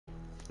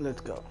Let's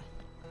go.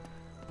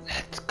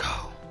 Let's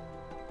go.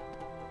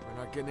 We're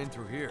not getting in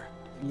through here.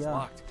 It's Yeah.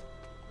 locked.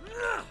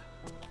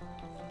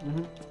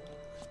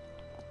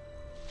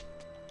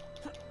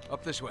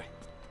 Up this way.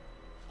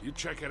 You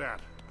check it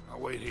out. I'll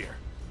wait here.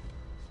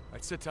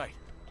 Alright, sit tight.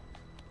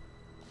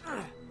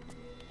 Come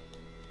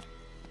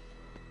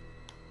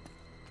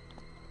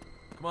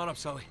on up,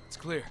 Sully. It's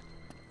clear.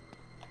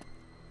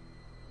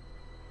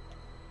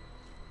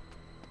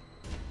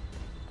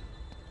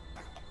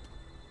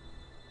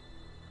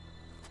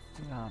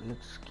 Yeah,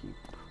 let's keep.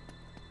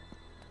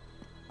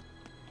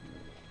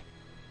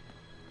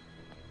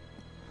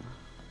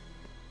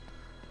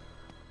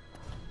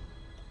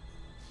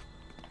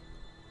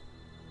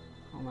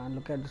 Oh man,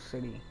 look at the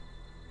city.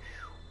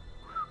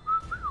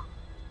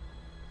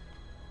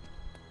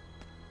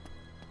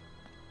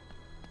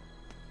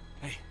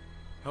 Hey,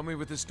 help me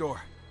with this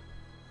door.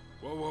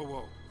 Whoa, whoa,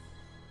 whoa.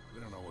 We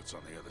don't know what's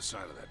on the other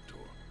side of that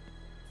door.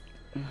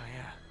 Oh,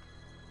 yeah.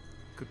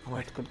 Good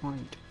point. That's a good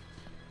point.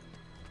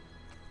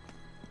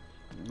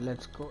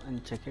 Let's go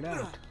and check it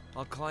out.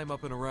 I'll climb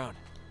up and around.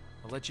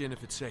 I'll let you in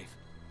if it's safe.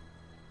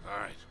 All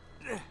right.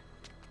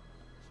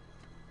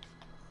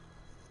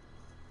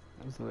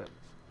 So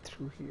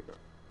through here,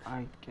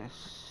 I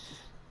guess.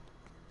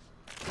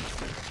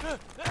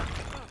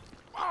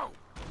 Whoa!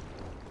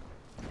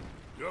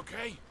 You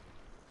okay?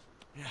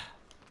 Yeah.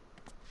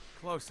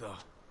 Close, though.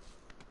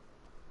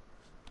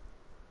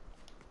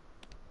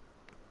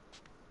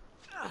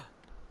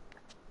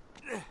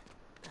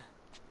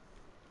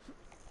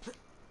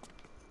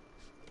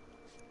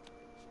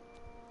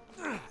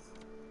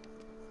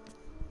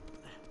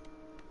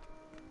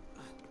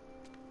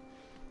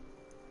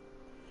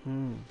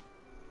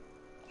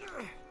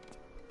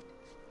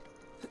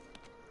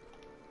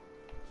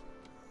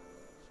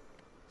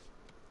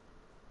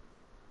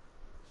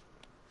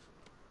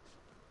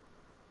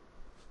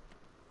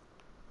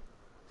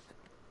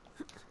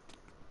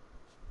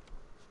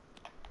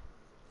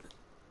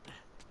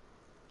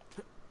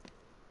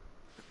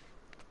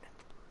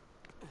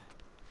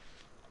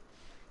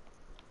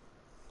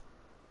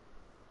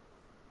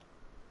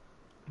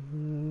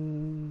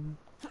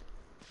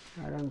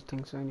 I don't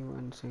think so.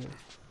 Anyone's here.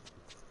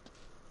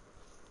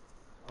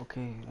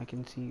 Okay, I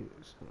can see you.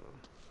 So.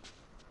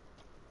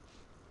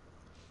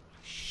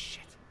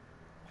 Shit.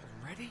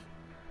 Already?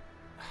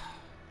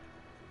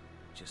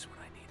 Just what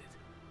I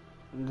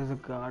needed. There's a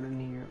garden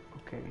here.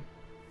 Okay.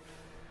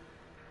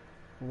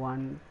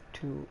 1,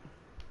 2.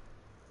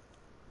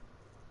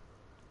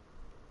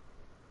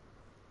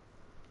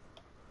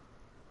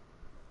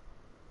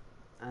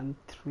 And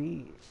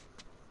 3.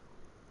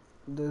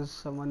 There's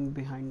someone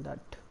behind that.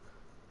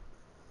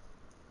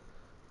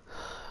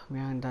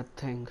 Behind that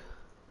thing.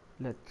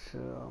 Let's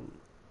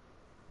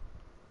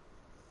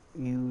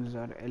use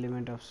our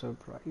element of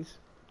surprise.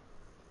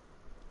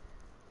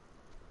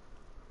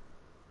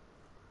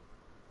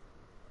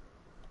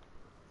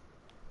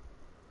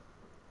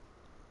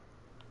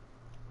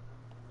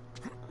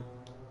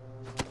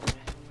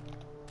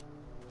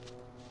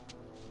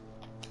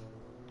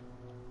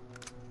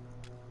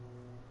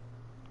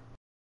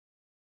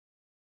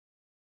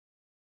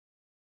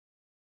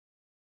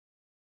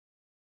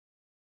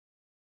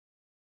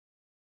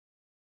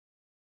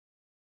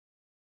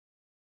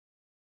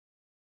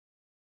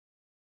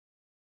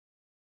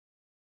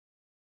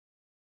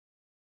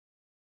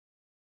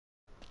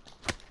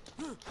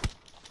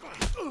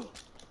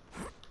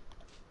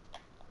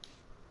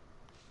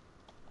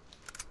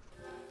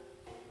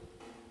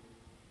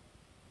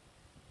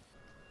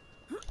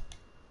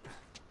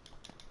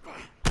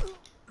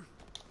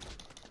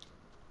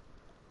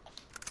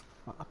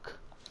 Fuck.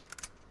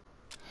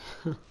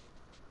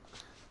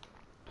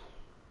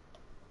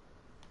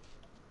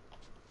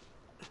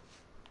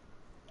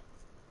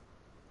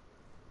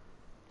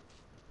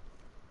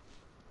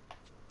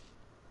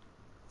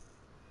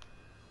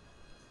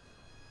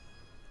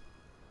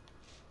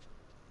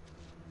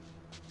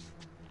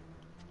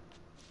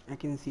 I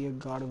can see a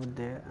guard over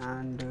there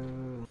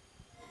and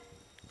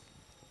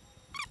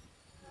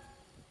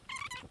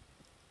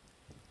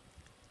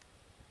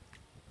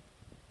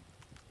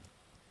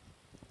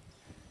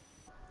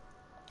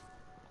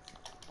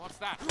What's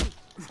that?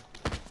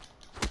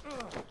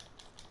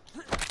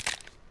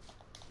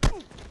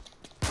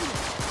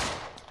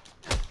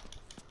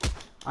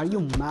 are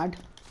you mad?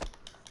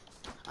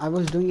 I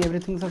was doing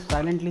everything so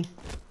silently.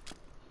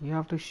 You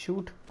have to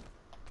shoot.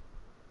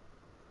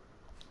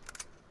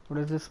 What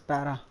is this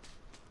para?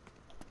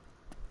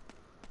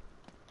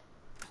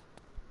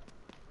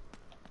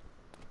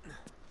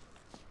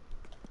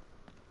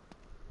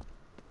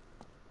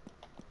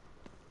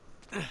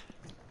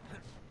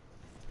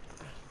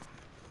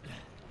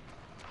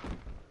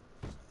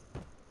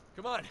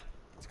 Come on.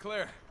 It's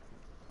clear.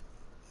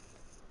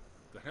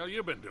 The hell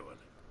you been doing?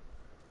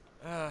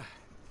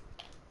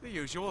 The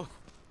usual.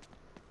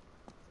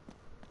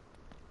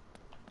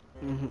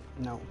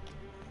 No.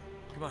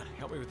 Come on,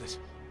 help me with this.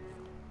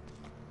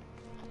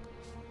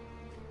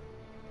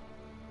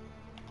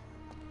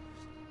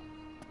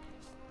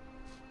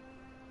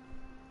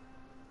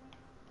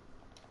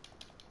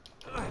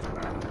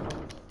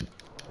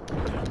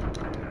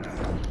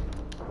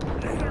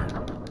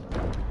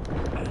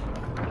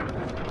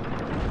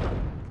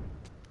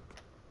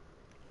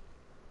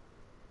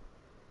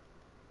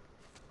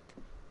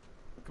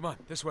 on,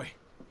 this way.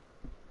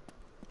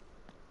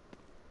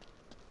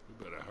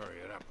 We better hurry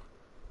it up.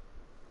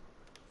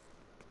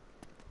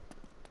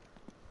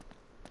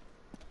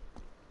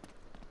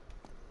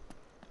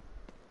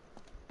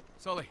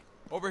 Sully,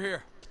 over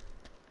here.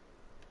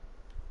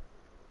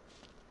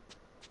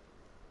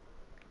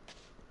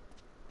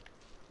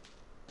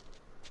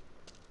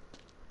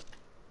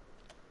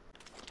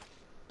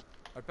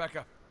 All right, back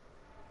up.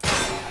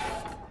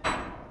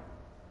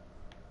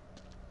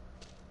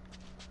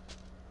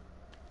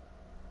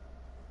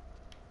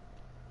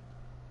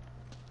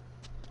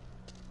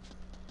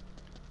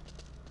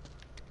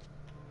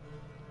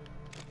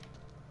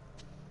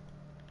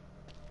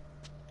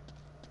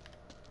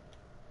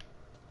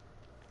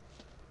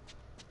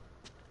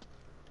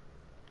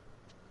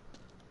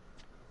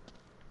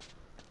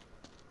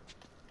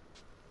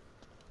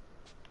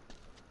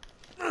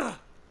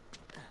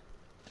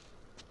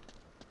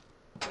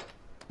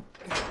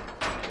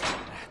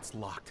 It's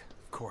locked,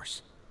 of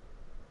course.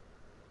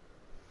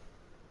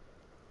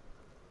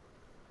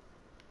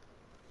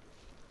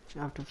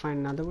 I have to find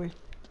another way.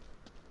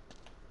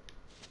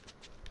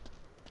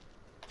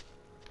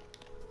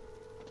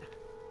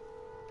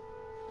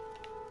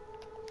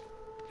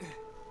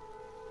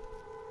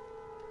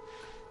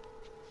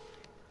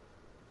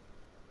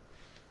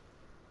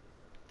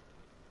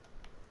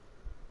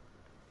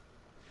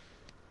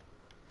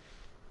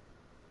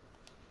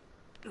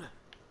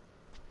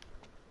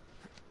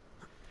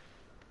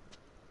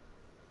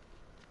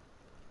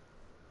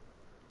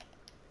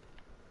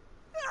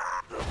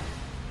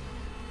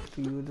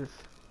 To use this.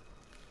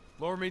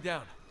 Lower me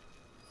down.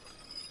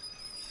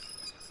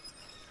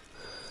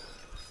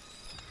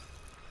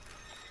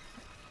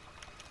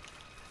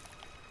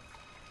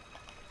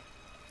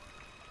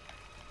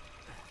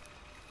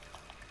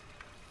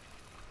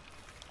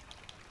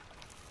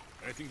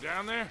 Anything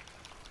down there?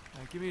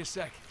 Give me a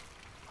sec.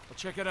 I'll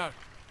check it out.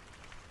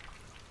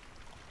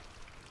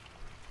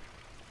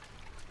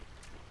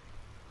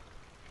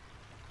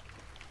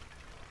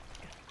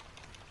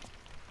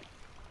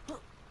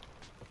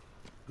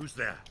 Who's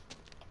there?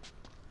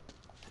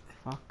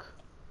 Fuck.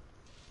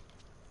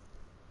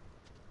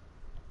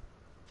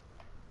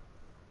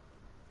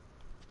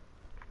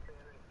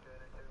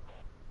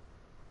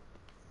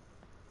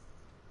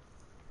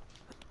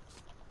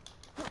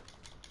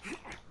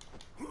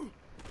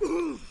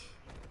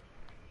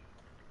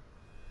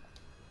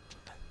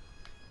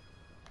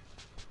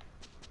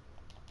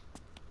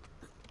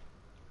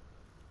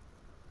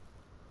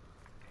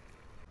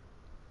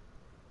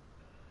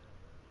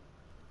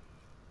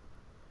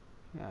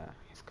 Yeah,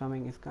 he's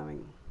coming, he's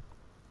coming.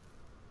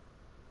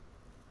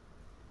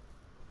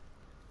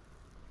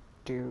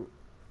 2,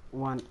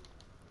 1.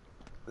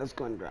 Let's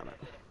go and grab it.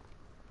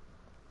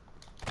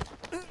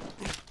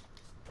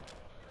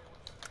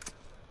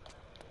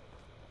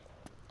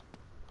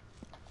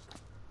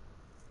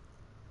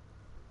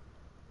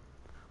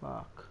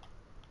 Fuck.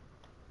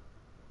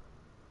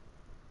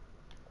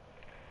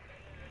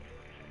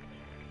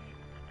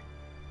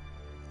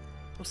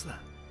 What's that?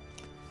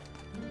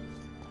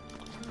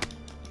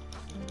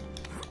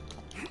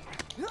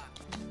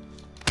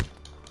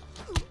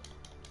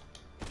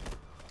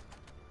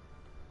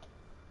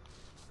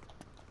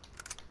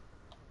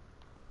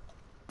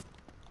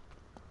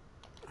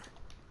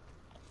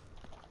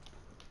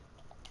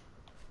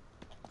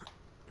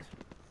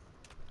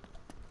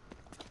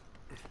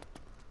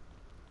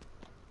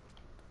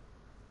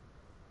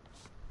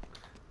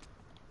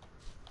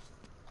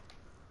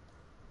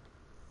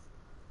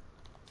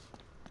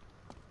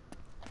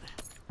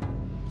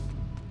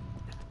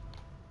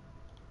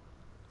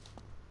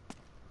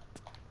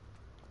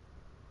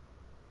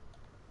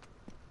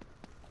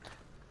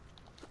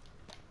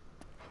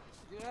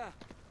 Yeah.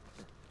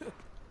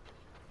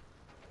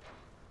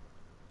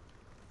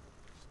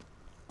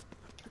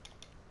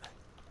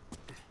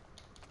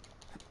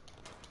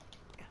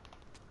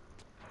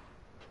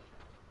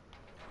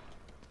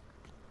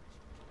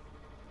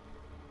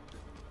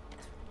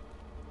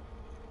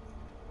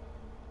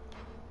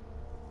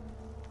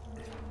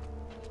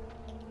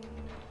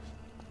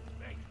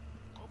 Hey,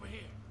 over here.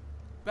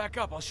 Back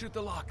up, I'll shoot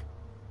the lock.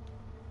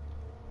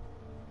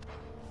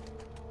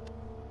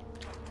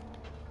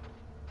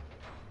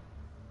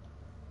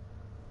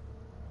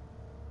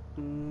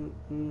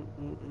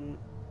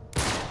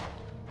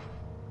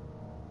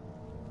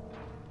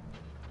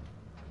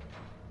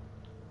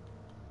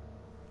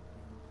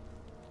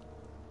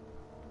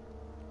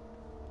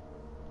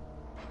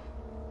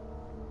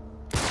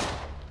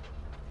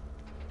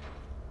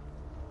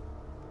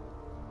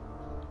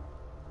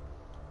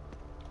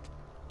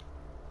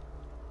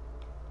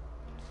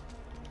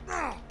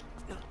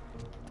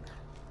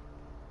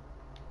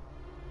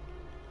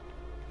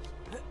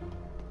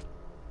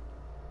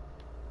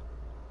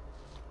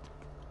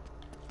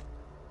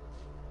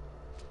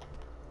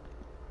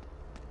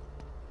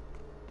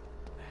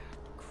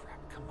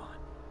 Crap, come on.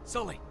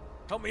 Sully,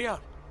 help me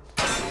out.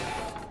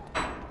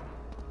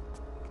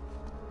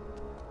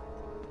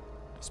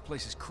 This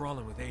place is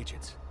crawling with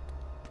agents.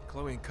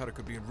 Chloe and Cutter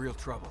could be in real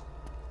trouble.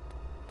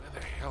 Where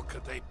the hell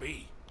could they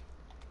be?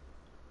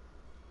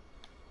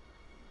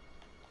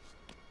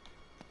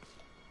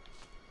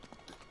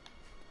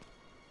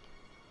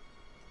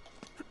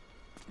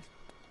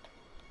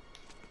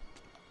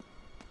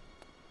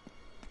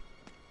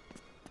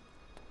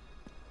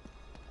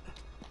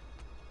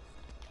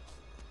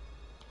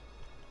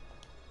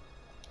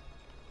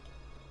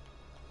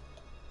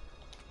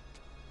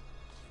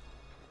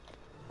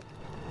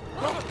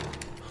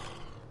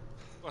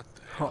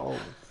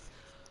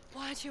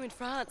 rescue in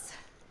France.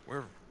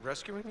 We're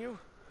rescuing you?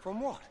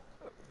 From what?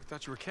 We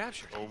thought you were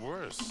captured. Or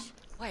worse.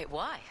 Wait,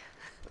 why?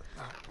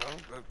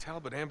 Well,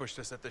 Talbot ambushed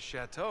us at the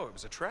chateau. It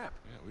was a trap.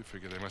 Yeah, we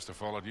figured they must have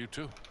followed you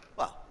too.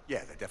 Well,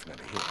 yeah, they're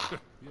definitely here.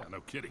 Yeah,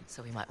 no kidding.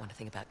 So we might want to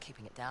think about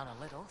keeping it down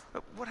a little.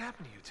 What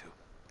happened to you two?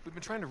 We've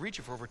been trying to reach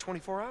you for over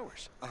 24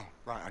 hours. Oh,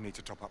 right, I need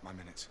to top up my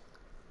minutes.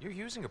 You're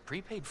using a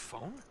prepaid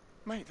phone?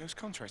 Mate, those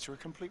contracts are a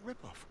complete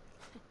rip-off.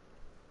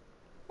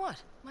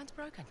 What? Mine's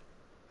broken.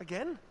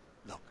 Again?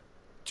 Look,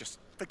 just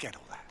forget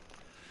all that.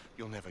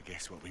 You'll never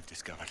guess what we've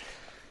discovered.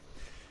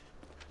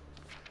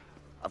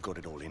 I've got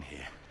it all in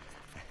here.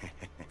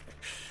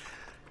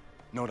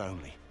 Not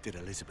only did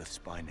Elizabeth's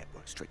spy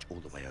network stretch all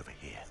the way over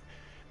here,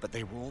 but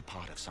they were all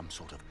part of some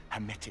sort of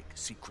hermetic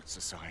secret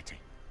society.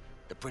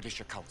 The British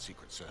Occult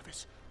Secret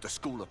Service, the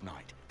School of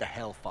Night, the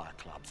Hellfire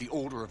Club, the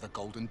Order of the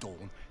Golden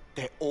Dawn,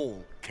 they're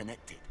all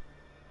connected.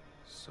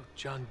 So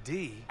John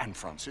D. And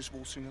Francis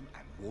Walsingham,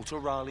 and Walter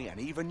Raleigh, and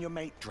even your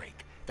mate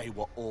Drake, they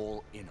were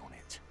all in on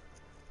it.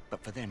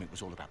 But for them, it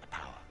was all about the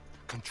power.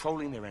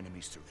 Controlling their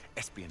enemies through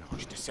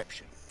espionage,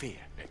 deception, fear.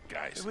 Hey,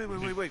 guys. Wait.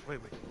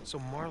 So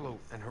Marlowe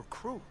and her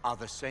crew? Are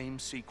the same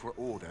secret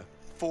order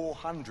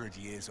 400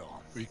 years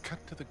on. Will you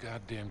cut to the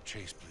goddamn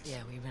chase, please?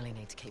 Yeah, we really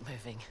need to keep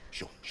moving.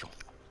 Sure.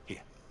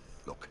 Here,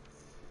 look.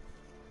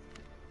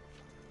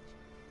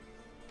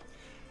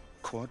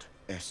 Quod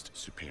est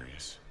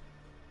superius.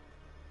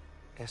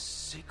 Es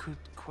sicut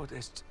quod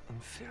est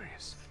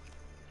inferius.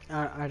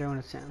 I don't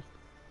understand.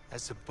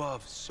 As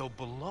above, so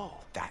below.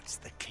 That's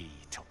the key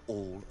to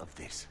all of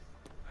this.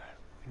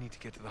 We need to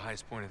get to the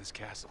highest point of this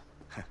castle.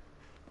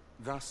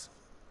 Thus,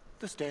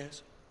 the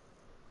stairs.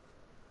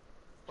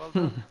 Well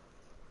done.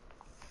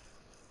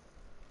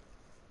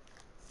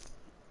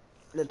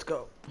 Let's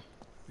go.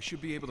 We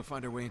should be able to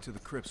find our way into the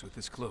crypts with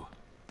this clue.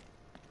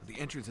 The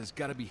entrance has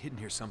got to be hidden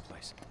here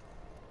someplace.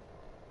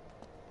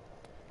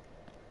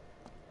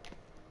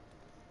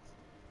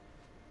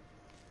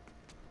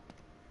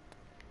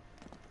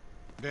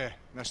 There,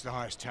 that's the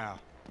highest tower.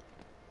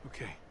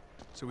 Okay,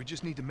 so we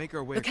just need to make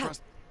our way Look out.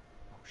 across...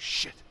 Oh,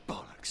 shit.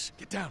 Bollocks.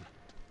 Get down.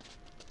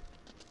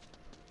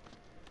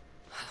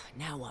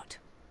 Now what?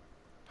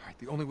 All right,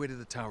 the only way to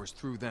the tower is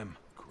through them.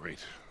 Great.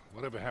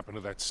 Whatever happened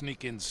to that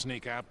sneak-in,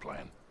 sneak-out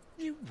plan?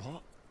 You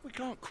what? We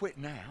can't quit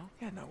now.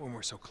 Yeah, not when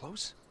we're so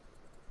close.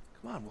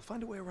 Come on, we'll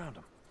find a way around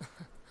them.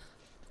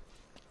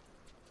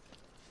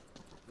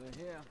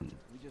 They're here.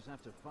 We just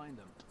have to find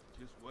them.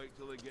 Just wait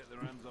till they get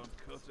their hands on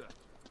Cutter.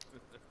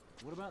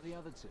 What about the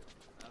other two?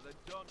 They're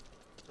done.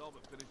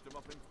 Talbot finished them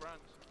up in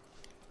France.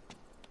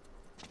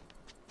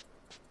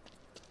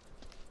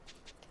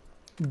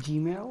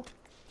 Gmail.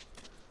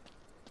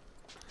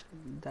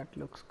 That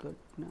looks good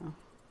now.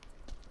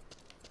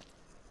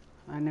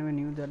 I never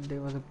knew that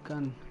there was a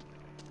gun.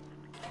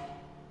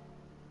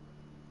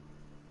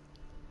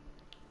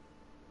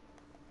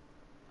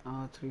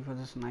 R3 for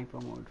the sniper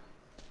mode.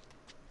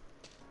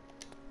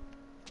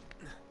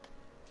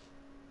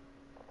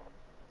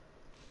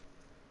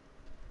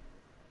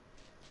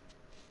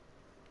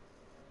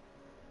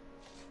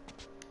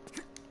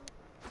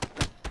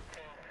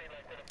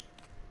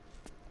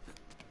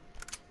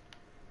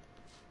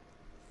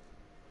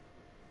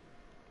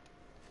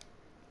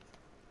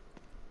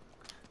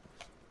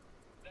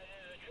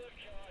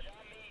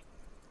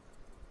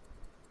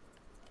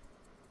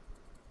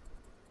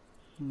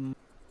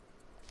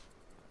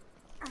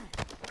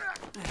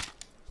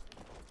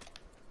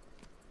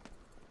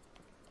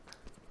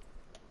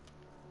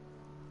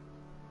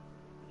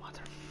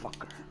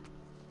 Motherfucker.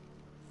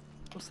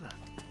 What's that?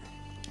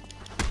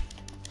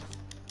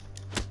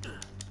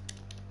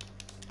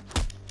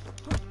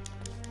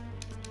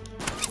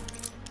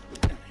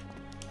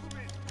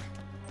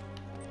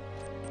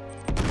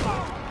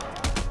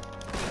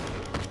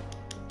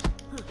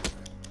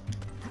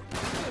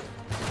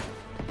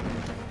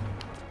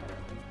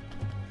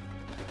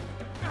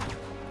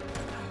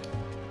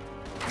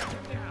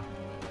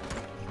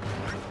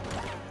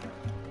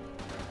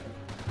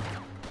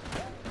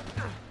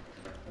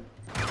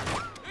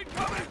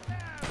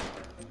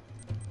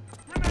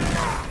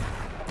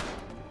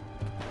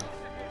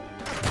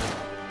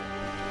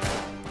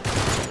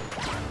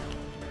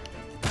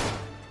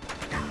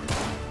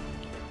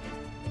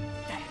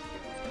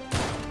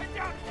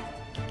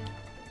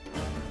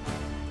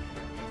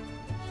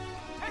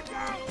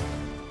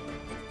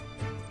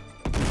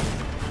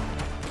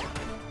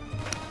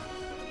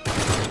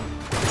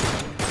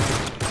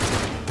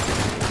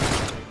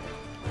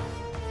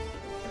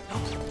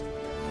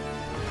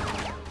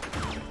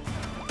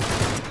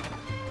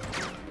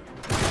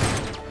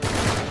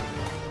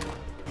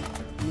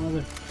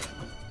 Mother.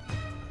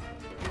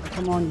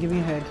 Come on, give me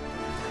a head.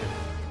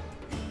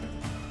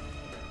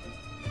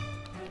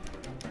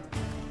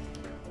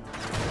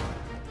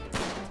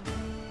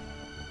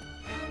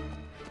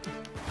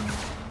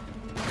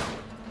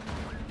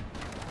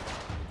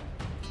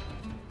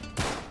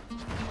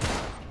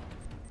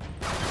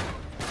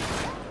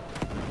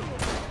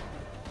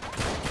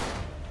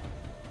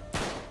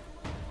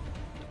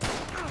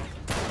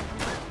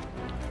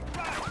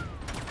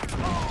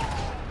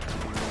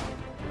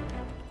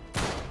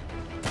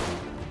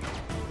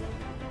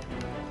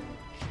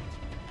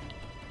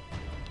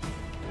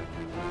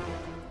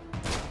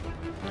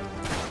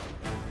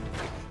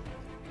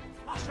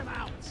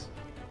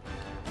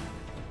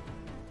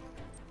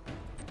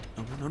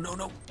 no,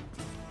 no.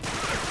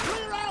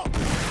 Clear out!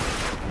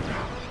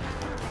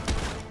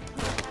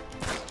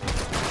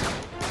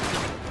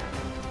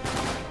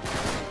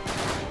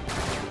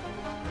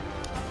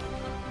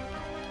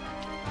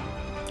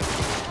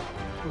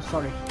 Oh,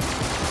 sorry.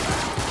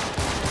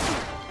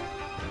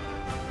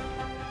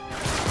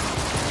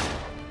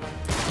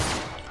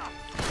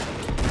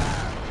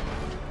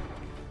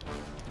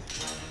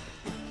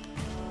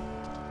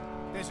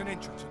 There's an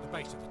entrance at the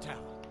base of the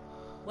tower.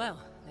 Well,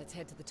 let's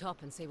head to the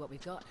top and see what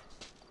we've got.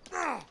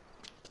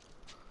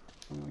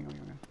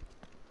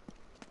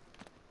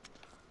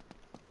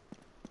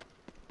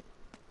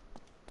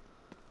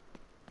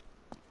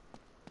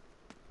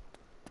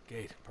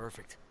 Gate,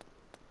 perfect.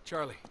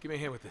 Charlie, give me a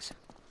hand with this.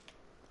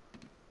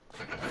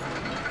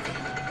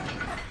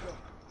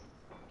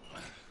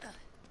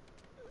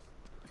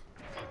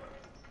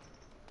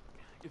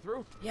 You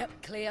through? Yep,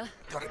 clear.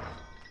 Got it.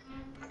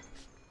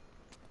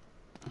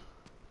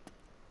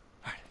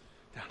 Alright,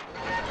 down.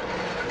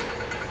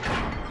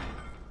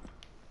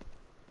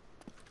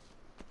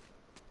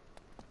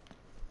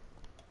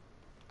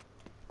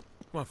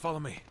 Come on, follow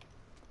me.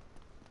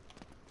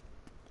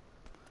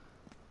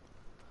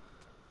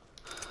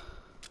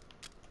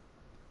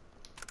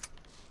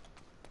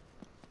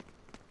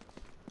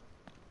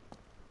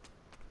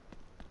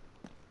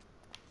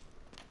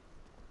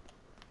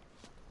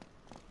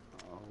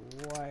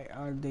 Why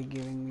are they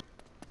giving me?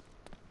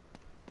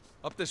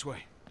 Up this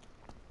way.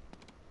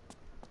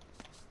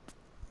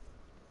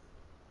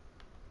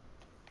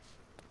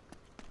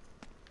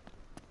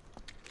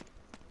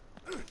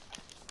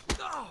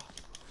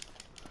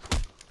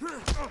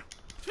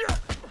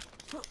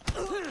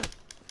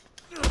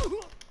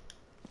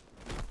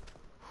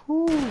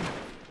 Who?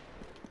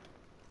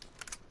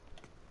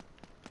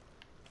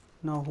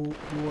 No, who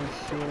was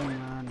shooting,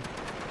 man?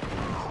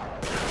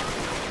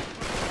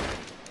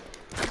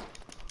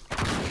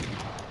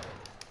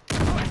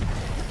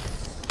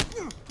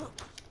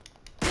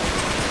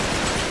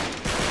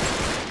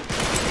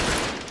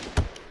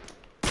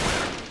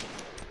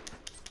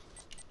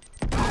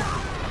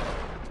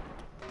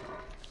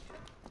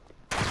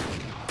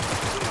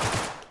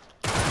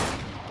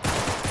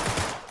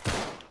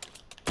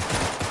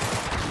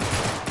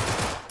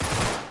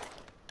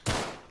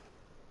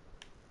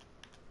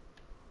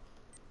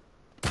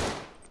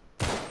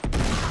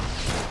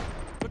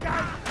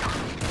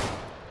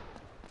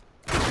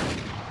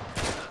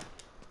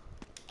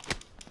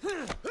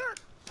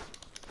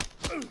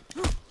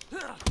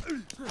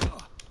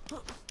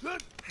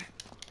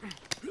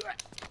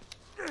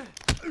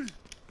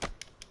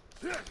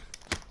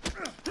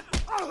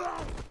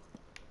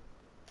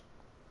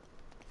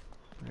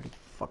 Bloody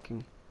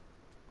fucking.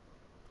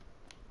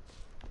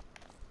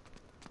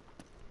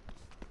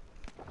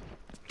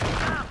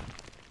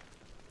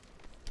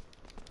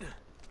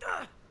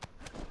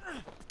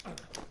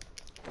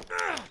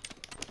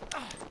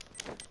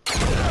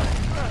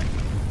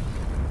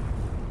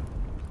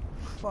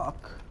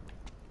 Fuck.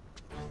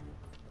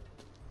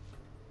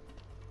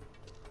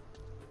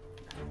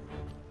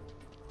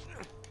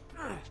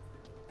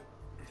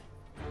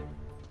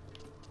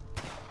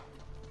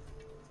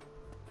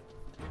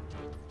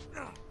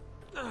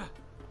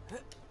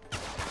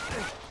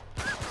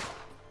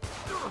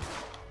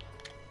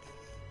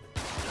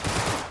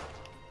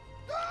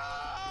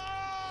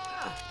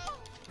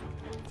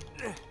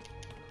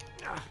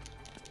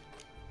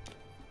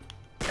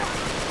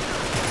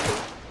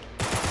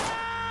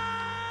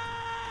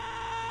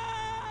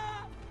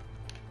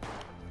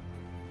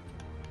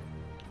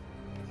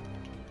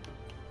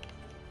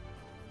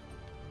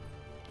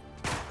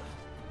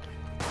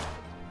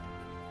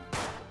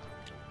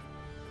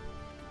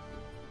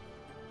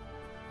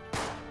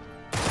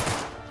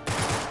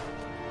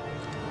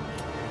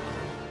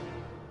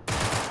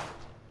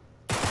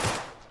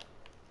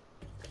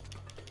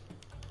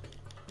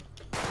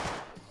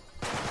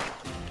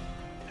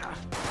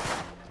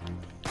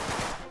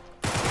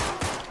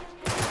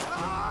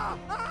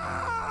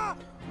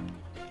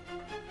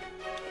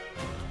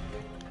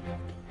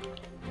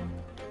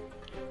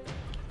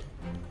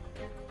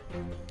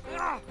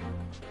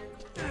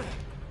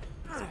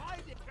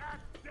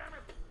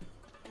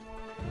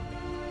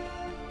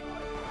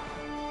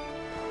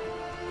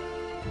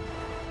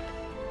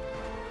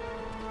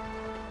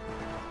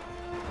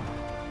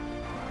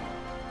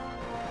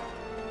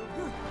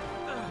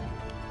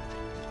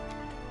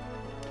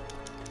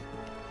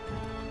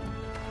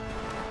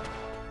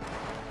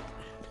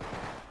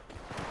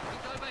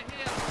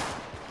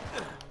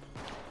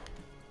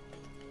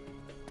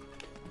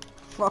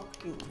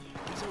 Fucking.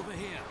 He's over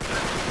here.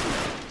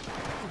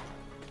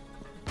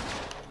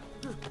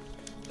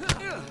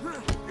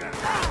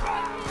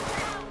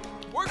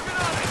 Working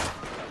on it.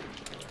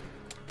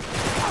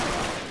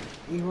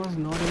 He was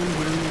not even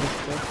giving me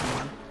respect,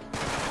 man.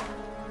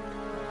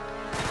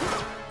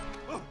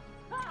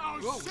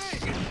 Oh,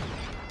 shit!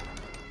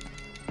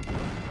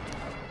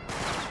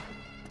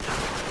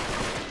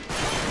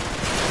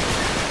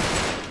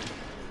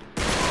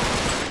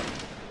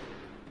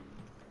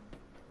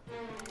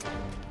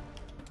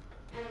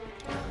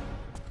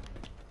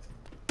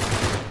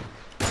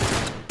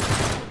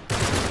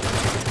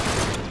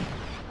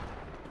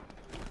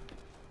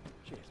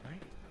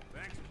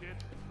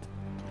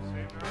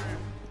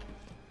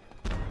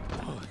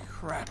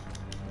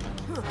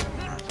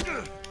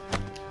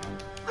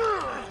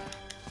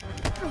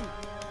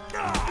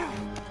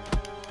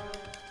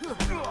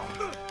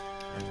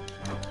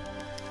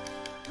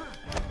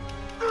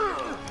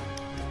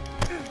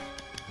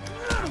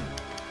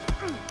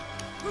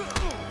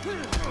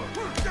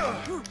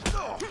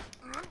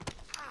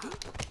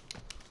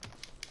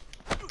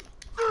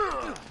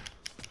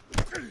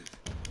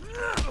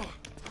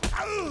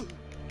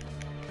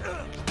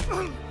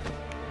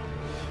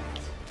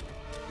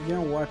 You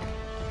know what?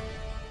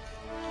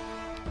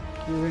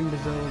 You didn't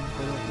deserve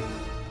the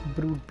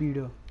brute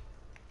beater.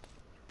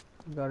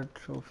 Got a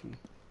trophy.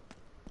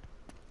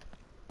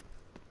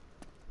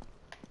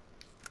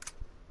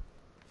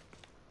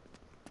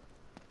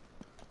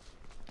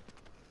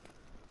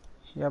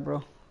 Yeah,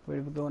 bro. Where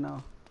do we go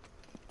now?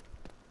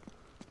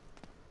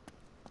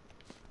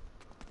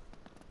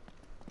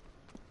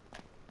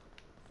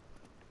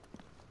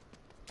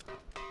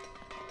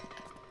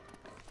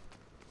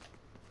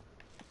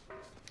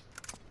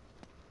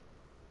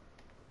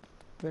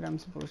 Where I'm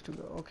supposed to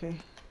go? Okay.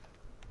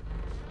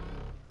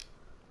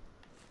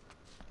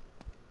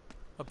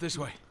 Up this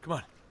way. Come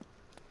on.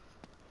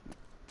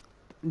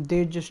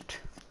 They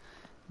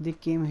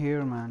came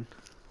here, man.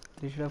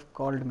 They should have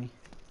called me.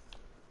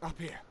 Up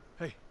here.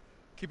 Hey,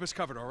 keep us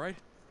covered, all right?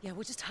 Yeah,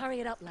 we'll just hurry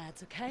it up,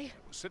 lads, okay?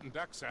 We're sitting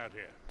ducks out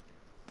here.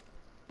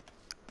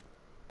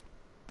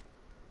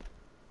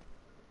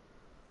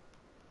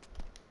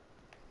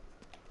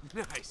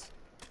 Nice.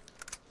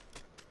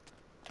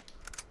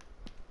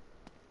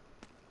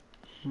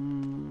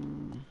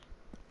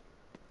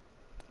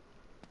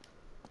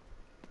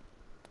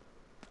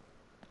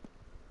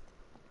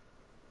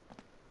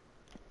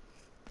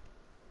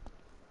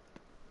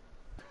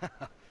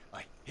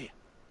 Hey, here.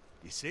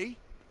 You see?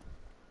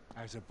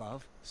 As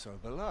above, so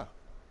below.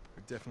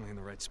 We're definitely in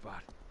the right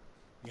spot.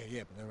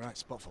 Yeah, but the right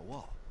spot for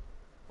what?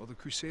 Well, the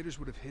Crusaders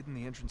would have hidden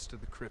the entrance to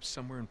the crypt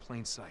somewhere in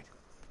plain sight.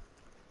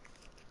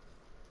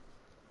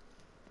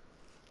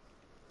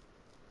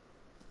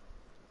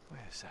 Wait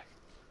a sec.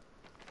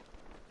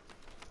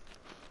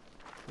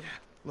 Yeah,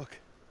 look.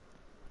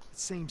 The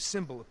same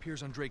symbol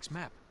appears on Drake's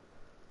map.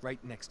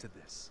 Right next to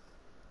this.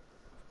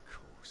 Of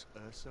course,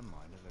 Ursa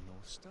Minor, the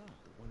North Star.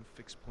 The one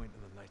fixed point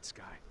in the night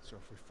sky. So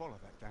if we follow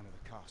that down to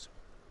the castle...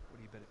 What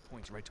do you bet it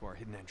points right to our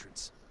hidden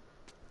entrance?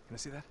 Can I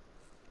see that?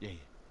 Yeah.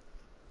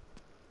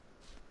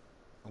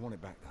 I want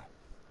it back, though.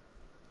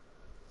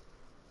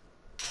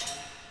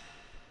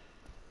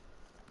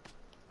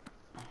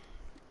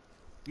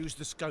 Use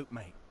the scope,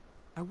 mate.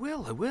 I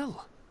will.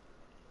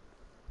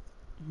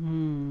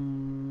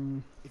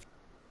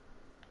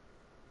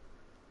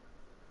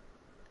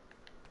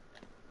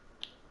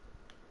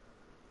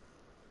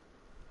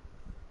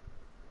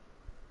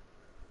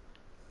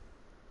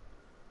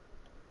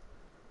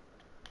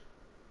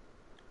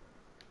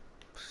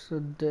 So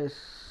this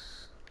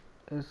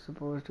is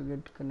supposed to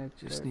get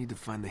connected. Just need to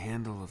find the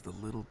handle of the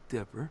Little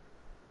Dipper.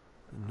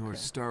 The North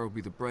Star will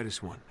be the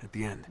brightest one at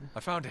the end.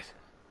 I found it.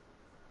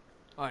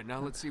 All right, now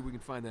let's see if we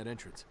can find that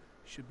entrance.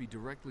 Should be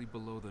directly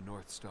below the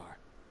North Star.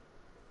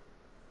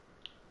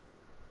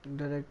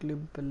 Directly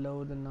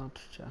below the North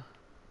Star.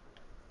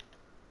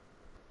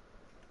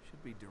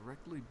 Should be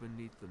directly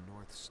beneath the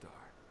North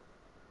Star.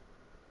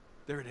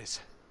 There it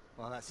is.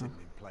 Well, that's hidden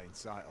in plain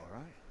sight, all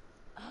right?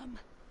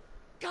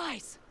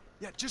 Guys!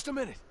 Yeah, just a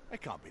minute.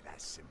 It can't be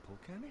that simple,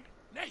 can it?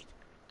 Nate!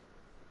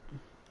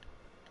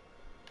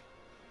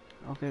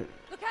 Okay.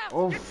 Look out!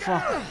 Oh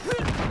fuck.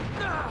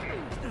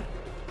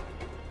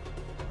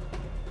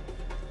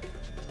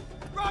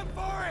 Run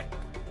for it!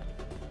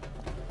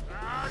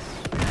 Come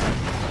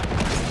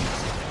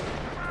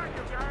on,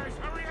 you guys,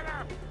 hurry it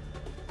up!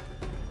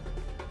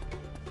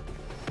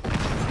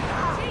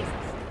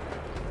 Jesus!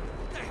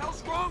 What the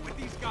hell's wrong with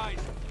these guys?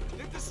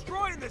 They're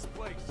destroying this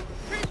place.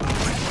 Keep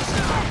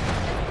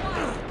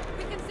Fine.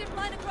 We can zip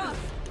line across.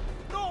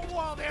 Not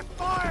while they're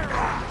firing! We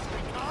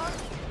can't!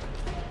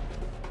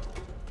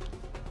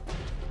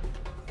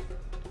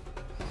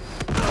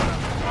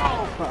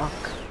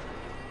 Fuck.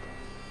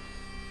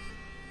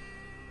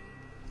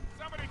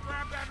 Somebody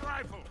grab that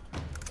rifle!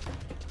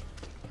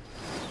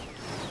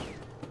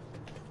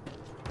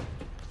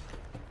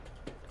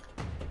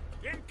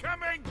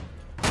 Incoming!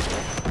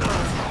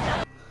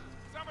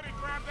 Somebody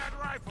grab that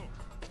rifle!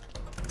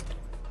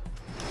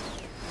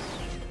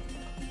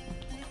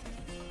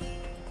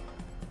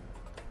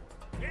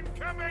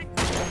 Incoming!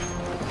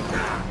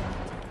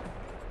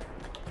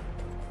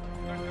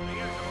 Not gonna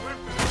get the lift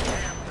of this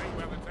damn thing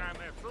by the time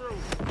they're through.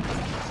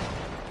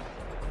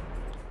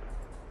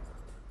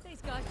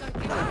 These guys don't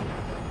give up.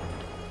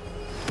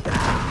 Don't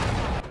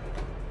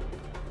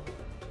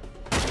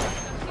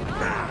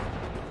give up.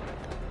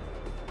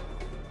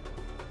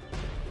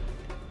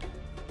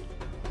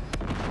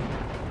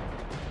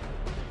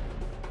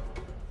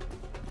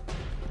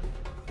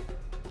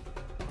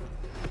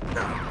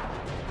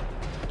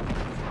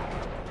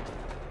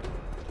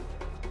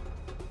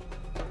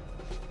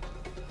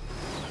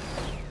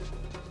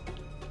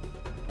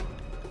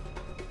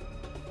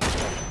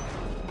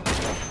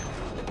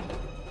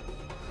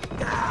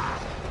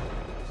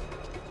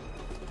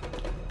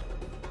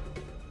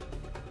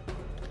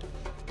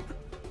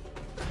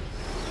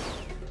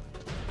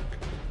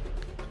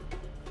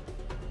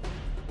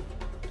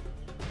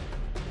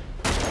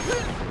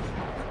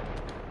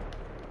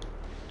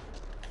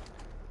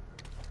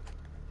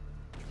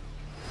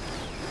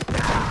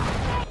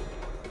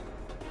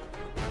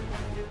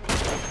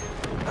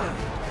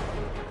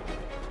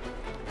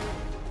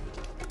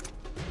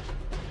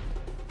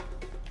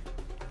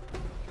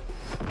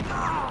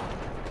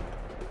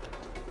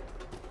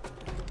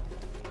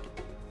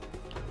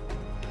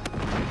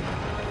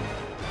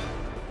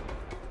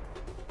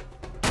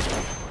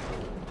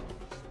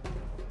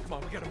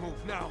 Come on, we gotta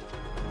move now.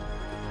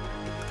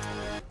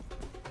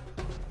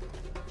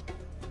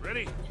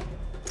 Ready?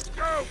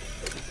 Go!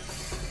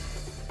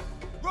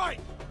 Right!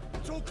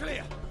 It's all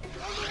clear.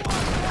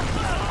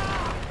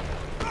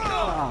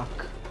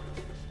 Fuck.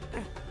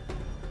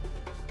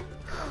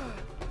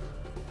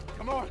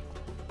 Come on!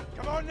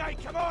 Come on,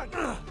 Nate, come on!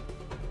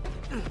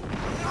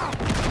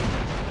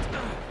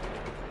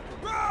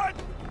 Run!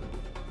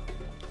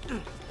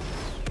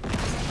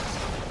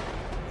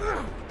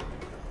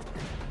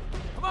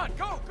 Come on,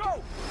 go,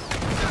 go!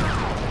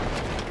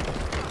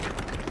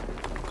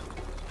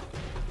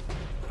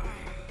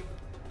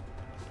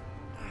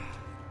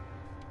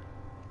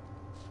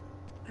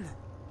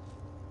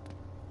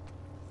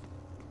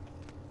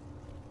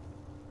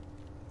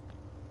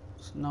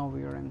 So now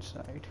we are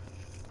inside.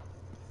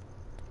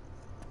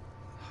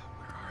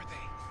 Where are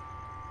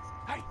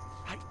they? Hey,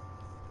 hey!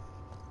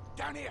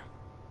 Down here!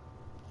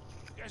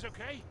 You guys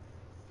okay?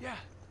 Yeah.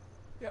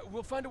 Yeah,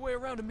 we'll find a way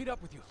around to meet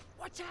up with you.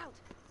 Watch out!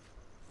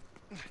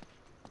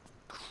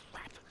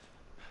 Crap.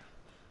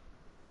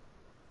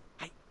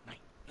 Hey, Nate,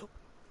 look.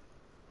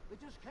 They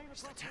just came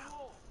It's across the the town.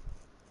 wall.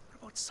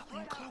 What about Sully and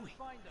Right out Chloe? and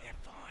find them. They're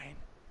fine.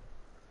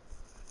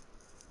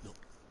 Look,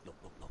 look,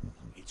 look, look, look.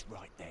 It's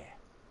right there.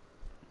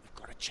 We've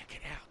got to check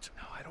it out.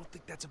 No, I don't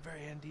think that's a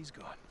very end he's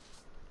gone.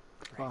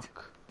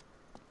 Fuck.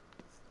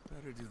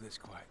 Better do this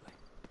quietly.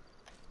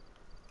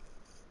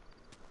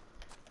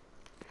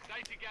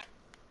 Stay together.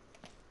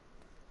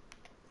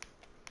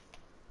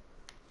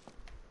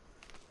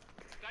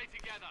 Stay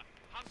together.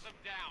 Hunt them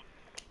down.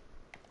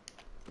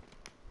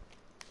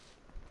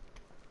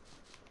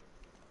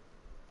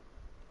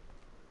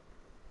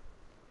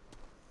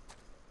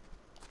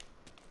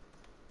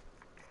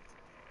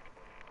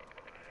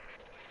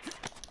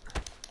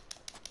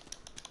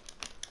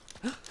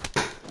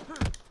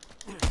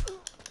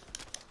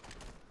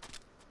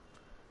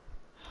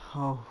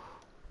 Oh.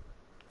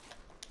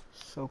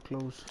 So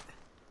close.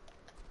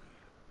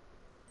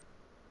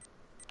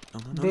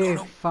 They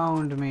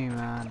found me,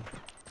 man.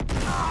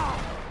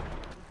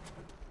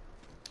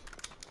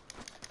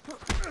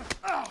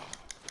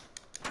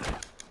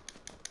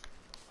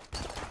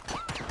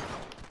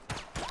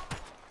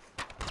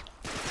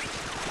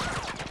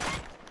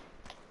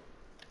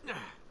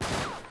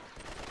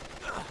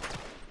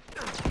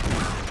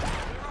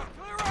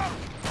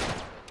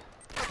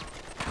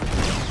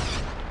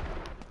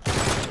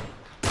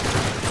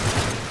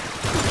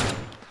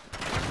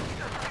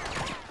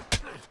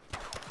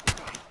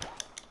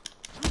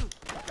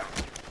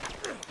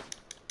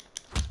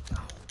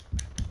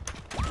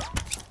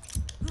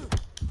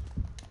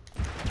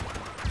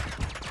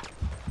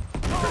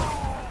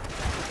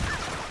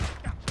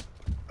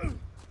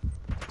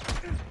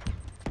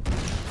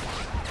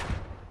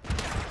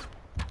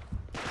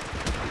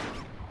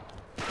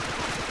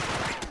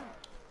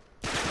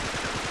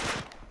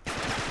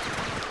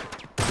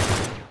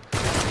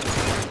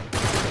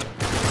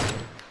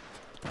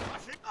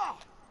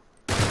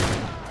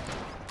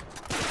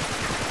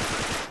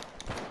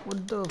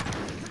 What the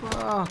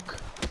fuck?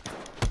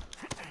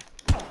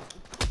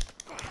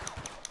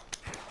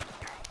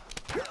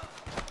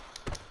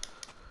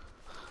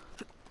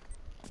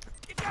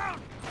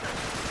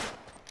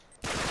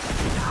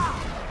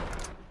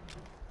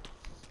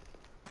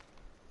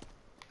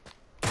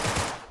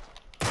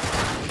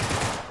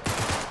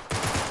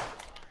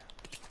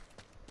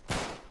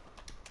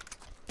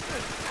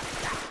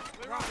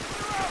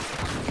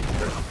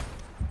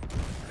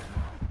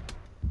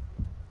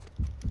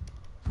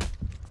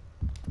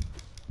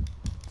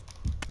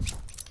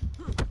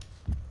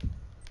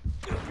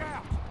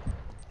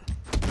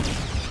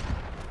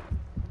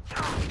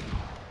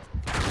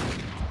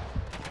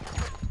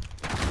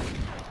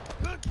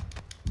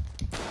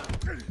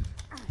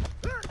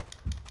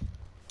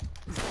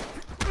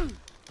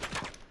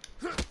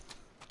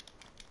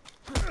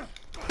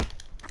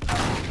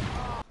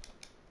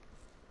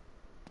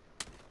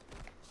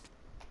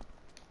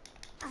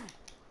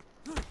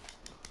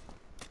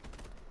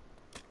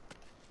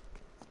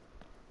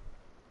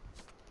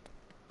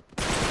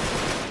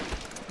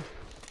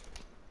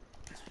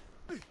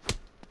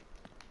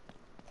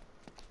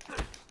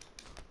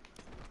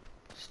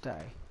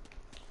 Stay.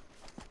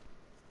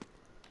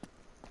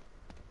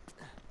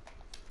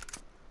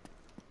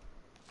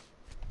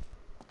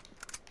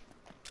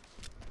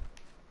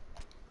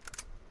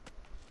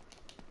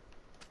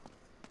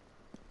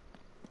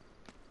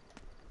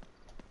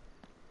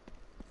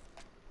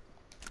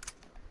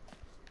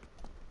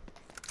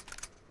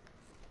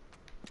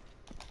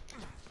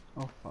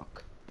 Oh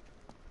fuck.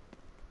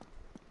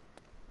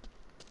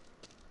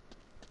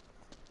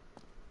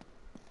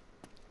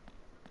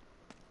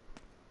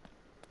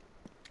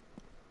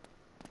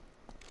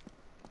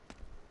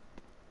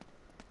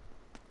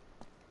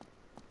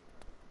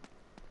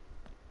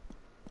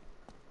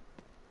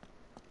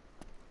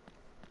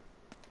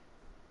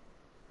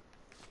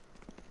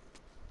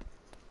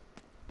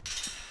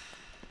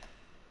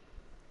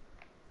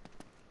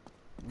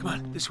 Come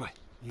on, this way.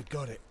 You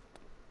got it.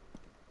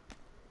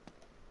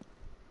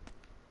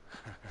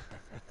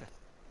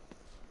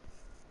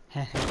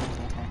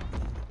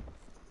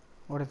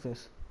 What is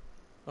this?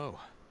 Oh.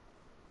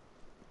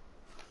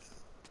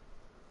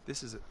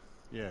 This is a...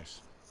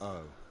 Yes.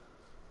 Oh.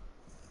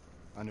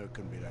 I knew it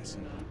couldn't be that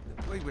simple.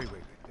 Wait.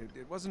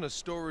 It wasn't a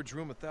storage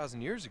room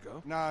 1,000 years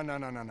ago. No,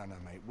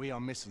 mate. We are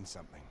missing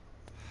something.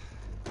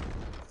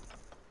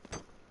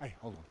 Hey,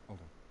 hold on.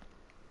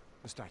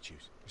 The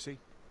statues, you see?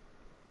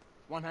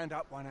 One hand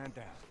up, one hand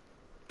down.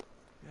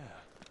 Yeah.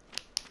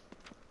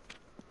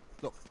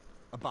 Look,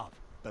 above,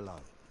 below.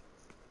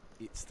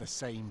 It's the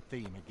same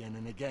theme again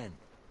and again.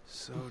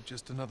 So,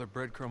 just another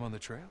breadcrumb on the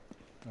trail?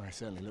 Oh, it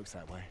certainly looks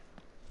that way.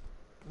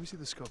 Let me see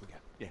the scope again.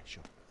 Yeah,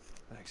 sure.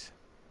 Thanks.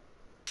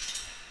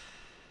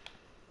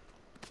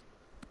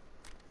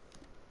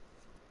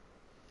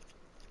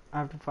 I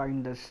have to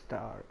find the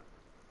star.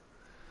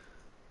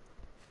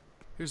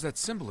 Here's that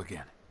symbol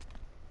again.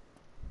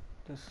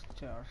 The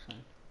star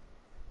sign.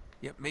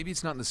 Yep, maybe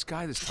it's not in the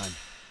sky this time,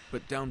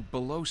 but down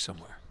below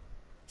somewhere.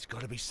 It's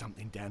got to be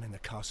something down in the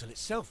castle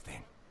itself,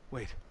 then.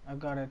 Wait. I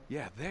got it.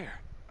 Yeah,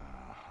 there.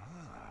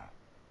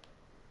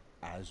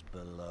 As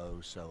below,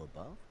 so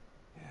above?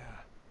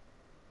 Yeah.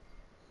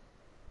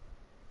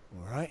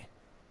 All right.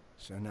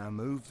 So now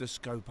move the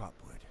scope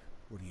upward.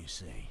 What do you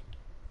see?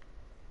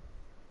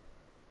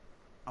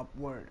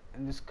 Upward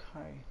in the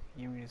sky,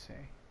 you mean to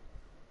say?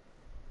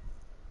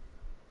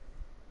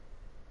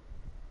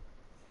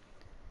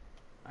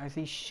 I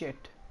see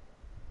shit.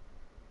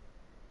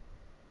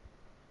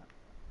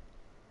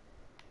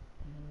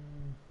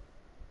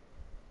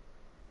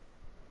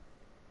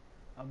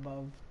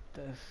 Above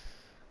this.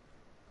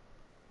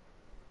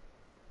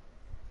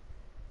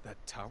 That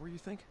tower, you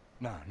think?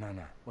 No.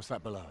 What's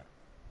that below it?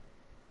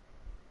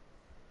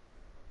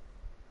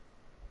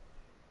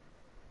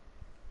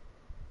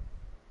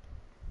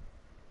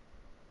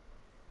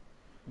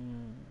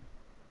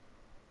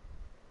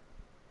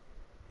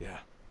 Yeah.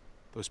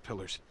 Those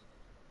pillars.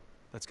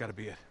 That's gotta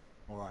be it.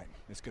 All right,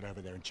 let's get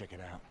over there and check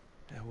it out.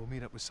 Yeah, we'll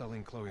meet up with Sully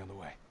and Chloe on the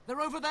way.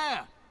 They're over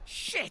there!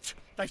 Shit!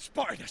 They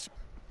spotted us!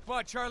 Come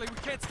on, Charlie, we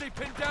can't stay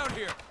pinned down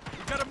here.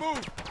 We gotta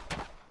move.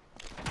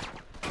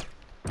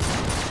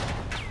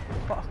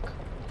 Fuck.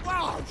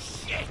 Oh,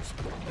 shit!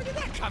 Where did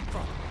that come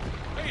from?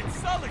 Hey, it's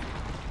Sully!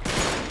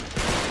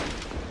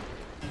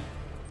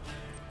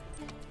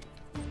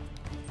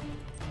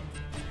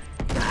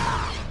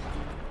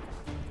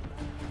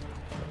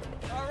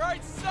 All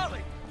right,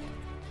 Sully!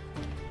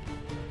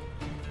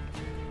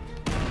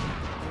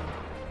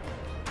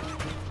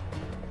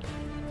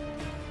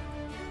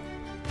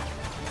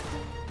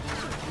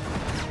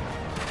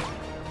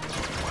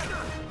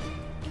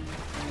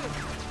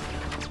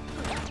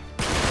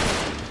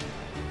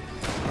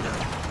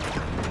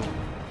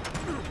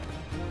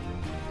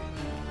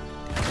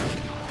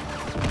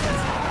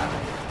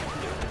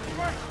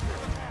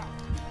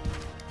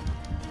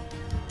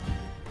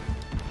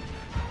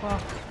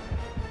 Fuck.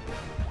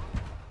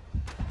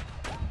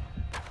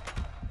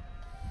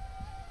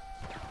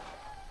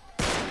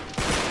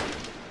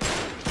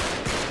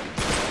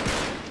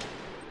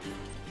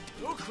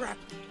 Oh, crap!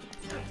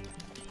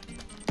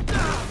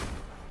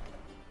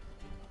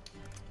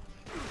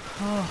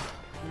 Oh,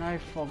 and I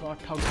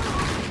forgot how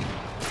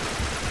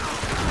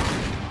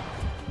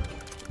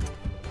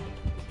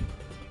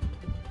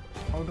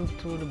to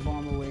throw the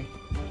bomb away.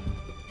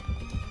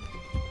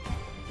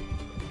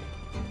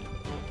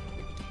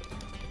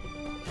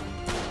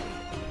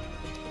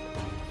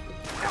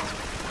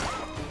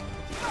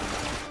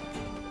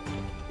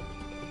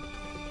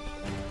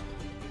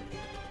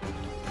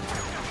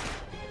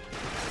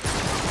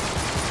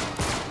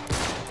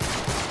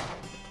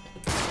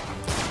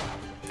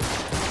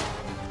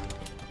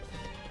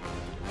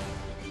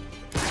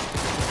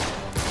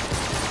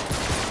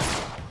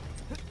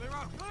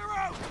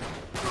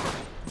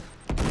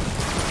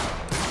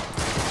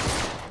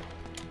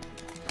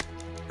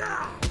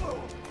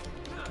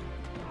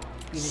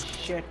 Piece of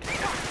shit.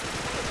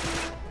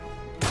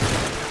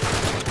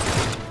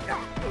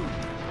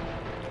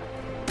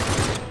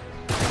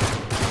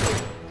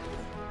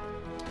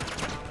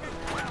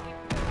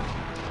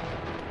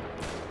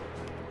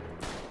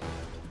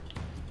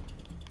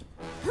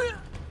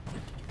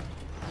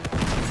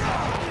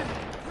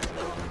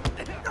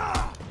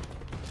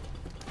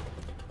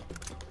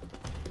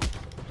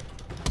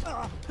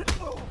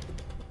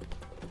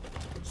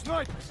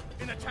 Snipers!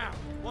 In the town!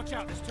 Watch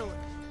out, there's two of them.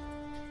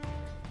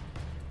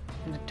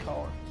 In the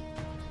tower.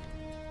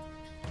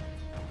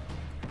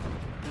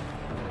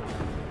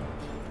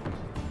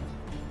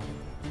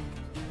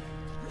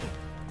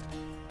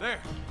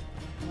 There!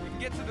 We can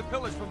get to the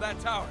pillars from that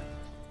tower.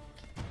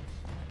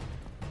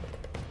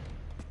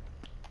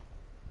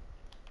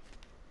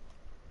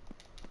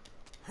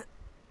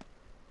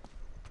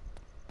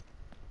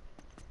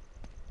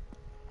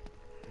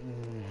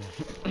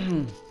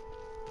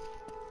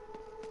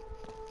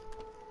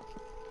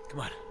 Come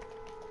on.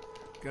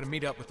 Gotta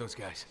meet up with those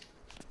guys.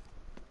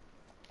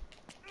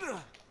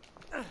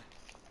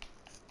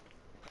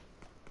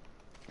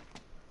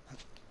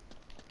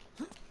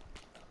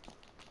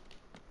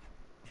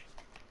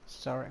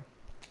 Sorry.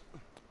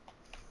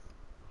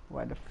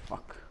 Why the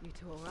fuck? You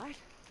two all right?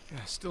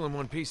 Yeah, still in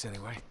one piece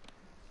anyway.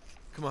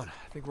 Come on,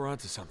 I think we're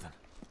onto something.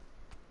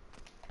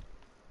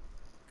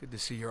 Good to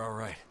see you're all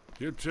right.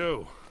 You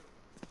too.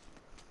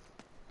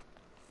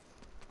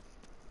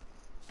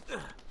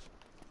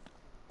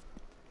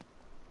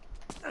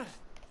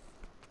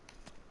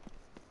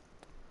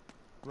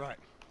 Right,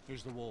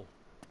 here's the wall.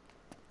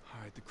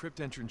 All right, the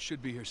crypt entrance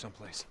should be here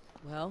someplace.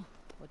 Well,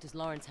 what does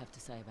Lawrence have to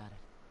say about it?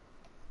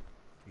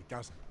 He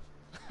doesn't.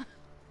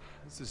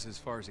 This is as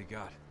far as he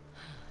got.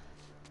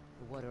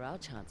 Well, what are our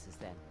chances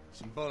then?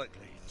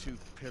 Symbolically, 2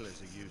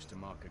 pillars are used to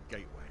mark a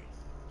gateway.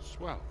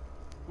 Swell.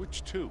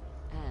 Which two?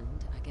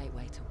 And a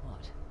gateway to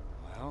what?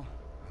 Well,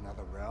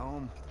 another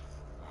realm,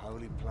 a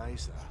holy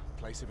place, a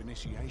place of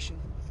initiation.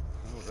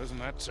 Oh, doesn't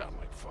that sound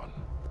like fun?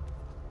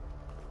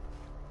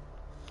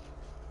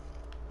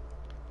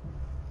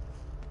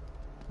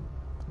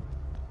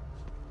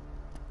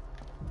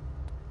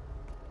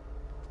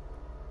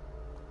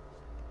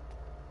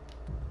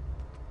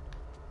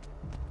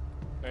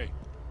 Hey,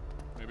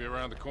 maybe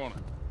around the corner.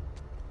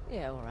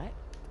 Yeah, all right.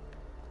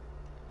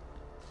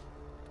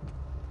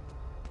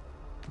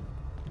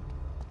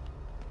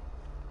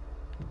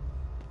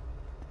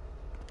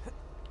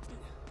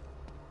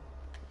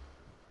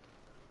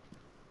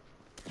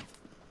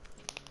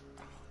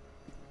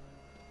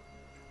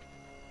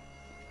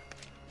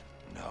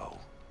 No.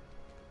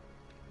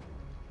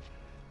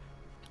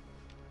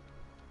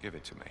 Give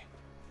it to me.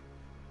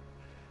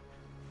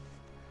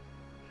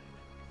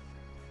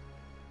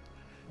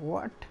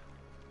 What?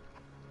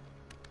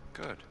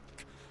 Good.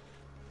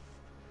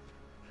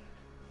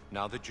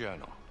 Now the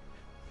journal.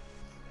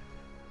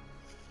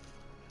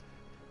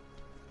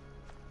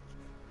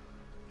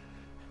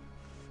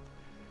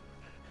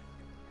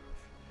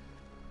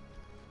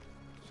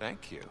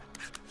 Thank you.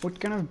 What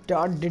kind of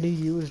dart did he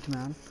use,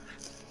 man?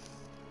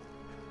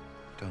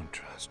 Don't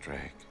trust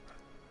Drake.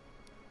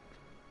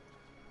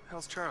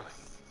 How's Charlie?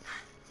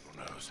 Who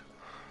knows?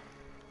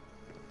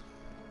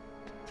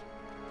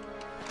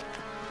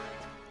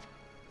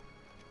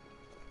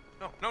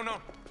 No, no.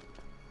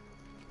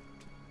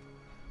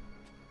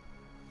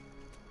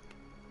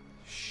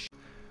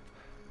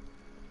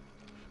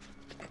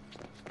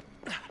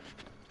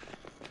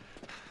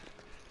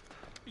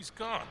 He's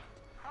gone.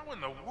 How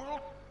in the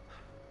world?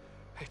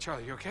 Hey,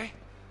 Charlie, you okay?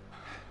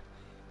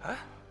 Huh?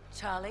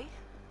 Charlie?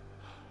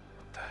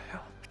 What the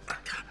hell?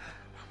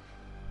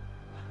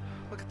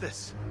 Look at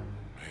this.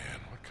 Man,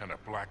 what kind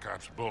of Black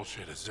Ops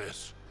bullshit is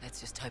this? Let's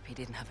just hope he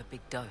didn't have a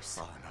big dose.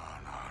 Oh, no.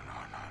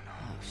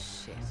 Oh,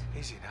 shit.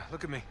 Easy now.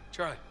 Look at me.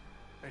 Charlie,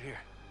 right here.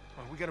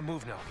 Come on, we gotta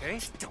move now, okay?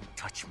 Don't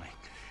touch me.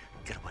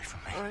 Get away from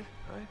me. All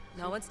right.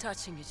 No one's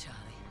touching you, Charlie.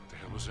 What the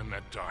hell was in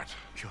that dart?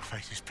 Your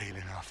face is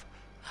peeling off.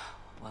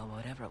 Well,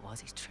 whatever it was,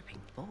 he's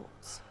tripping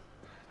balls.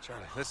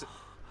 Charlie, listen.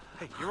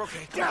 Hey, you're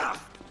okay. I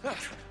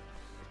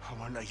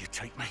won't let you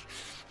take me.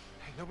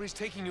 Hey, nobody's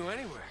taking you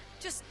anywhere.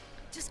 Just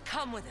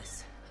come with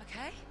us,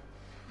 okay?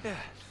 Yeah.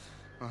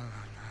 Oh,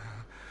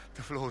 no.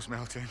 The floor's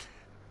melting.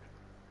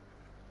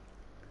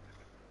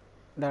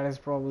 That is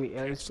probably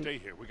Can't LSD. stay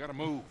here. We gotta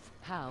move.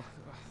 How?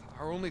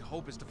 Our only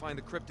hope is to find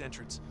the crypt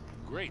entrance.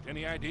 Great.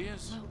 Any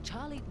ideas? Well,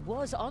 Charlie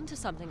was onto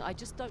something. I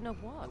just don't know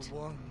what. The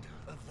wand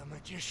of the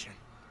magician.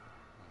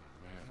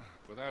 Man,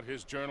 without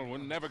his journal, we're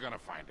never gonna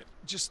find it.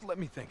 Just let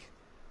me think.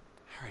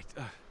 All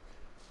right,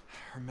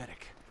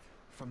 hermetic.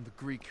 From the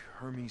Greek,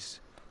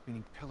 Hermes,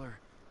 meaning pillar.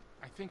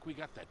 I think we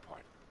got that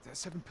part.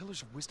 7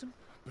 pillars of wisdom?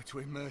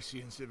 Between mercy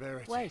and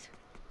severity.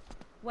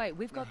 Wait,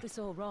 we've got this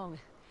all wrong.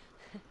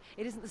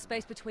 It isn't the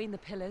space between the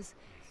pillars.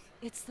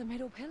 It's the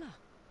middle pillar.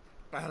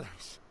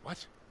 Balance.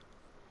 What?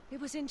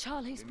 It was in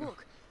Charlie's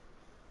book.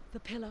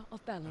 The pillar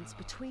of balance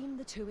between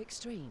the 2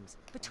 extremes.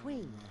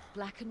 Between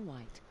black and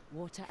white,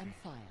 water and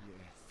fire,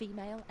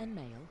 female and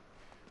male.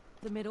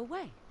 The middle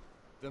way.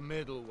 The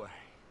middle way.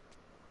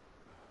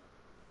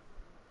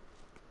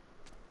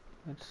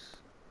 Let's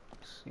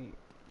see.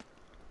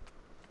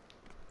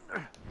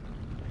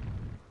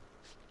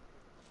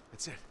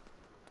 That's it.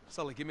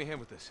 Sully, give me a hand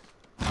with this.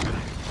 All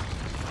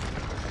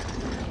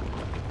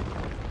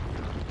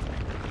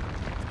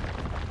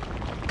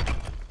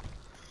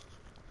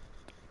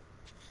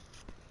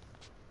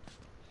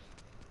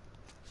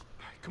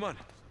right, come on.